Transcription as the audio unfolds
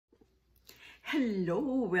Hello,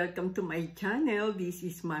 welcome to my channel. This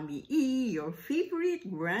is Mommy E, your favorite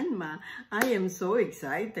grandma. I am so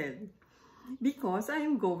excited because I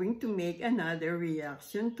am going to make another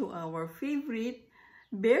reaction to our favorite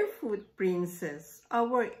barefoot princess,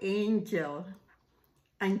 our angel,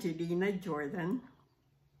 Angelina Jordan,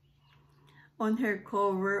 on her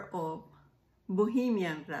cover of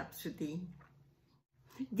Bohemian Rhapsody.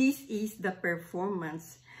 This is the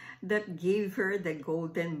performance that gave her the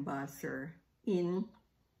golden buzzer in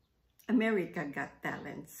America Got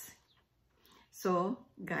Talents. So,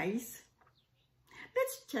 guys,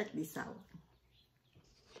 let's check this out.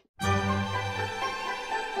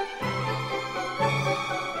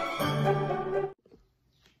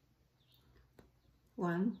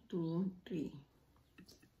 One, two, three.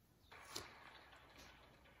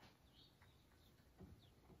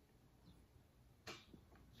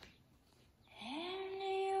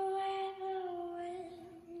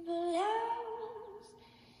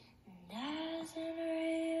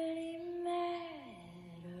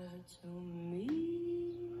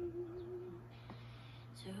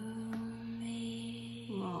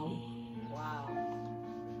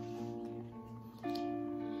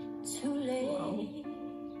 Too late,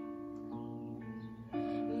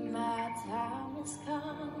 my time has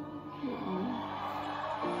come.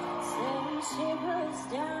 Send shivers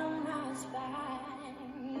down my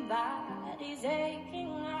spine, body's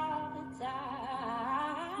aching all the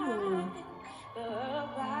time.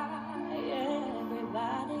 Goodbye,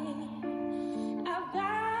 everybody. I've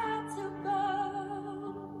got to go.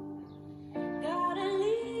 Gotta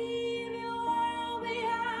leave you all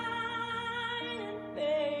behind and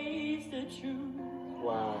face the truth.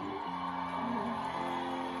 Wow.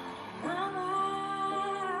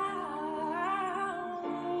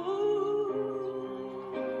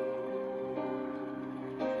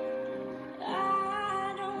 I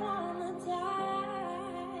don't wanna die.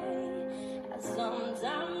 I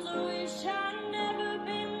sometimes wish I'd never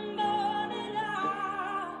been born at all.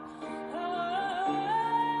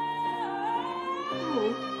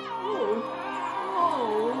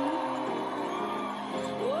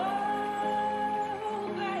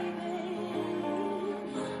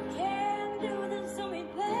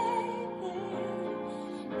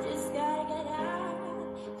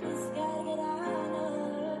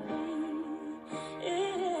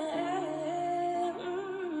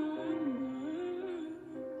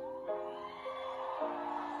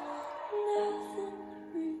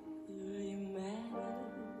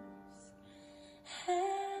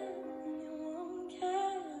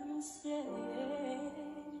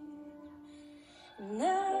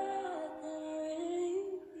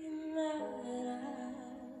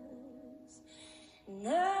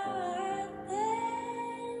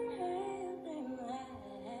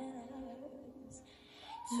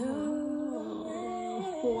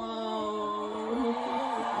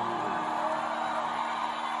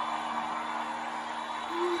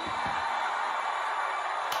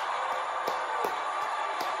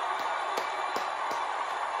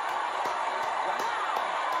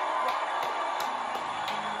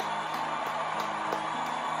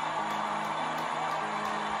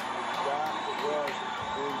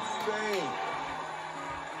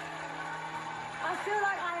 I feel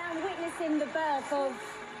like I am witnessing the birth of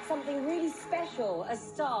something really special, a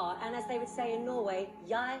star, and as they would say in Norway,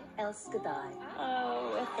 jeg elsker deg.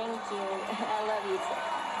 Oh, thank you. I love you too.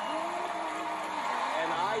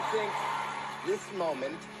 And I think this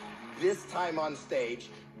moment, this time on stage,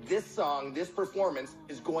 this song, this performance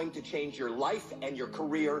is going to change your life and your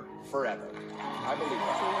career forever. I believe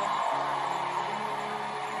that.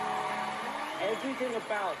 Everything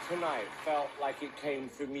about tonight felt like it came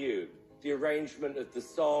from you. The arrangement of the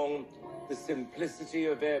song, the simplicity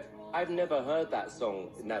of it. I've never heard that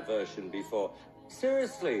song in that version before.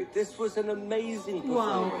 Seriously, this was an amazing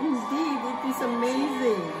performance. Wow, indeed, it is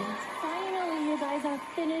amazing. Finally, you guys are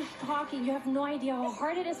finished talking. You have no idea how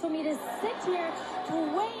hard it is for me to sit here to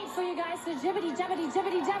wait for you guys to jibbity, jibbity,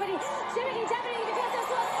 jibbity, jibbity, jibbity, jibbity, because this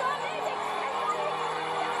was so amazing.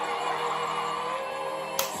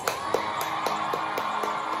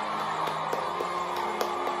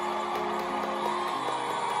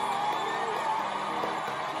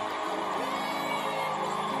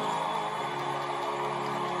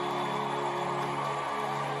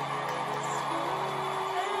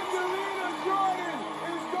 Angelina Jordan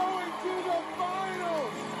is going to the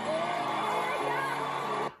finals!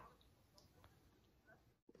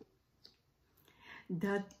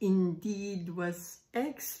 That indeed was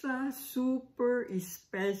extra, super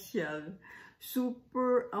special,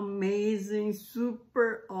 super amazing,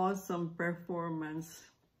 super awesome performance.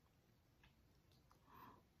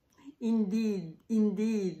 Indeed,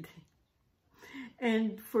 indeed.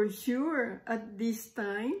 And for sure, at this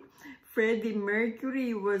time, Freddie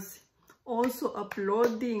Mercury was also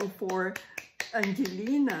applauding for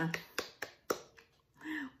Angelina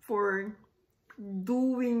for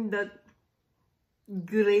doing that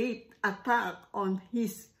great attack on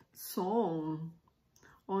his song,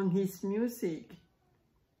 on his music.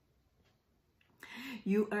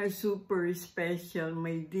 You are super special,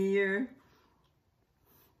 my dear.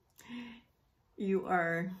 You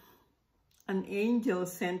are an angel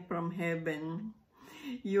sent from heaven.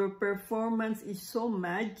 Your performance is so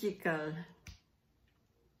magical.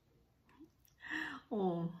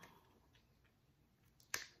 Oh.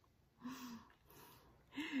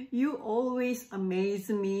 You always amaze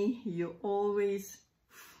me. You always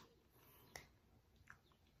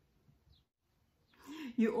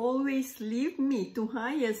lift me to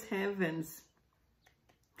highest heavens.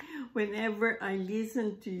 Whenever I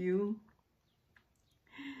listen to you,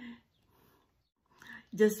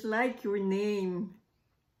 just like your name,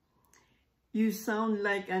 you sound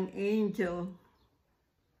like an angel.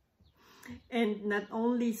 And not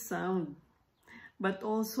only sound, but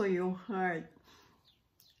also your heart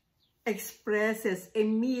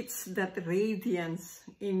emits that radiance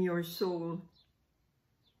in your soul.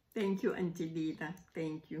 Thank you, Angelina.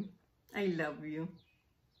 Thank you. I love you.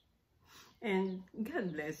 And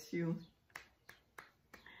God bless you.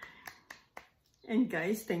 And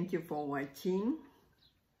guys, thank you for watching.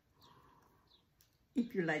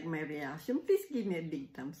 If you like my reaction, please give me a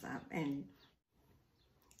big thumbs up. And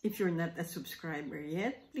if you're not a subscriber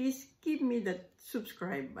yet, please give me that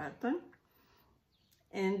subscribe button.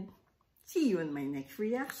 And see you in my next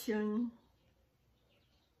reaction.